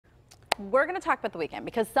we're going to talk about the weekend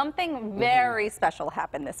because something very special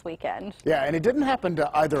happened this weekend. Yeah, and it didn't happen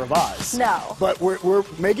to either of us. No. But we're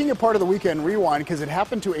making it part of the Weekend Rewind because it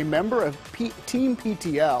happened to a member of Team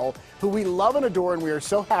PTL who we love and adore, and we are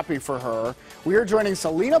so happy for her. We are joining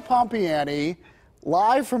Celina Pompeani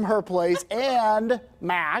live from her place, and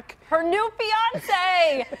Mac, her new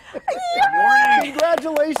fiance. Good morning.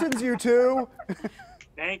 Congratulations, you two.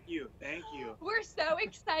 Thank you. Thank you. We're so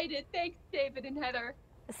excited. Thanks, David and Heather.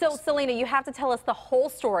 So, Celina, you have to tell us the whole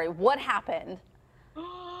story. What happened?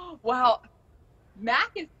 Well,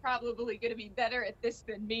 Mac is probably going to be better at this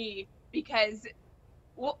than me because,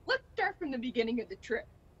 well, let's start from the beginning of the trip.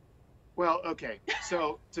 Well, okay.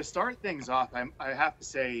 So to start things off, I have to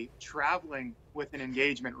say traveling with an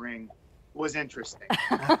engagement ring was interesting.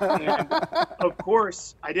 And of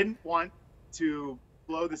course, I didn't want to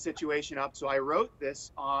blow the situation up, so I wrote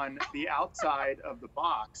this on the outside of the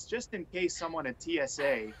box just in case someone at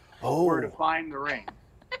TSA were to find the ring.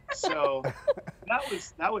 So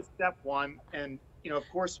that was step one, and of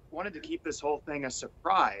course wanted to keep this whole thing a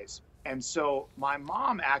surprise. And so my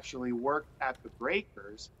mom actually worked at the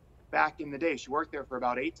Breakers back in the day. She worked there for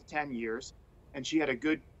about 8 to 10 years, and she had a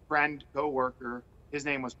good friend, co-worker, his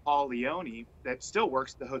name was Paul Leone, that still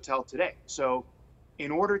works at the hotel today. So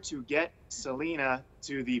in order to get Celina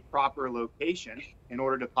to the proper location, in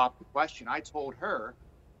order to pop the question, I told her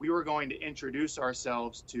we were going to introduce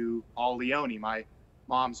ourselves to Paul Leone, my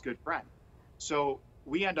mom's good friend. So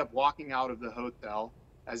we end up walking out of the hotel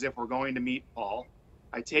as if we're going to meet Paul.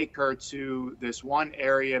 I take her to this one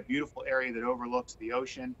area, beautiful area that overlooks the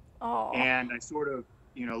ocean. Oh. And I sort of,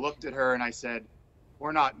 looked at her and I said,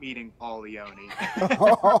 "We're not meeting Paul Leone."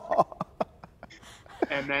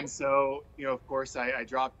 And then so, of course, I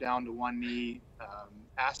dropped down to one knee,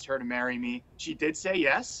 asked her to marry me. She did say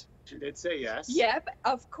yes. She did say yes. Yep,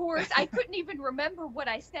 of course. I couldn't even remember what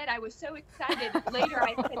I said. I was so excited. Later,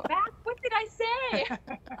 I said, "Mac, what did I say?"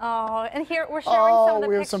 Oh, and here we're sharing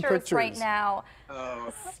we have some some pictures right pictures. now.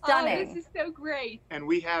 Oh. Stunning. Oh, this is so great. And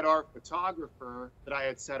we had our photographer that I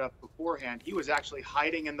had set up beforehand. He was actually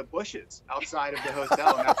hiding in the bushes outside of the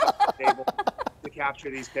hotel, and that's how I was able to capture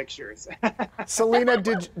these pictures. Celina,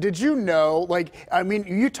 did you know,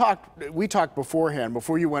 we talked beforehand,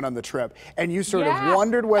 before you went on the trip, and you sort of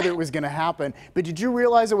wondered whether it was going to happen, but did you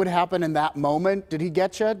realize it would happen in that moment? Did he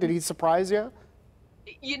get you? Did he surprise you?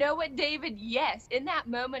 You know what, David? Yes. In that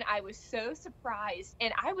moment, I was so surprised,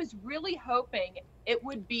 and I was really hoping it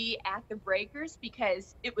would be at the Breakers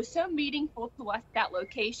because it was so meaningful to us, that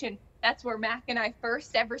location. That's where Mac and I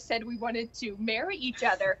first ever said we wanted to marry each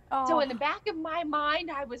other. Oh. So in the back of my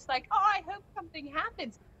mind, I was like, oh, I hope something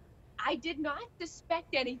happens. I did not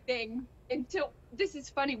suspect anything until, this is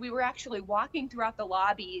funny, we were actually walking throughout the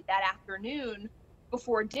lobby that afternoon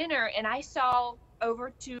before dinner, and I saw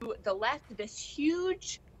over to the left this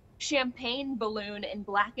huge champagne balloon and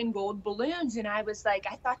black and gold balloons, and I was like,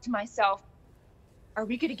 I thought to myself, are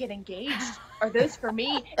we going to get engaged? Are those for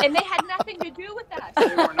me? And they had nothing to do with us.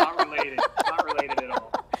 They were not related, not related at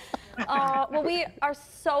all. Well, we are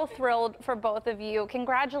so thrilled for both of you.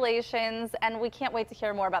 Congratulations, and we can't wait to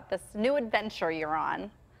hear more about this new adventure you're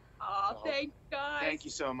on. Oh, thank God. Thank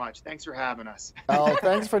you so much. Thanks for having us. Oh,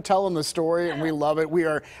 thanks for telling the story, and we love it. We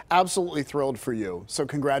are absolutely thrilled for you. So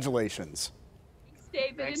congratulations. Thanks,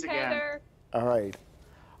 David Thanks and again. Heather. All right.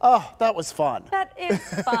 Oh, that was fun. That is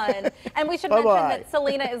fun. And we should mention that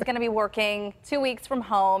Celina is going to be working 2 weeks from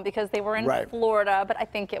home because they were in Florida, but I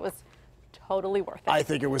think it was totally worth it. I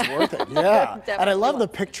think it was worth it, yeah. And I love was. the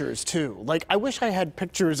pictures, too. Like, I wish I had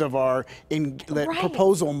pictures of our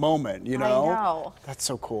proposal moment, I know. That's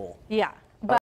so cool. Yeah.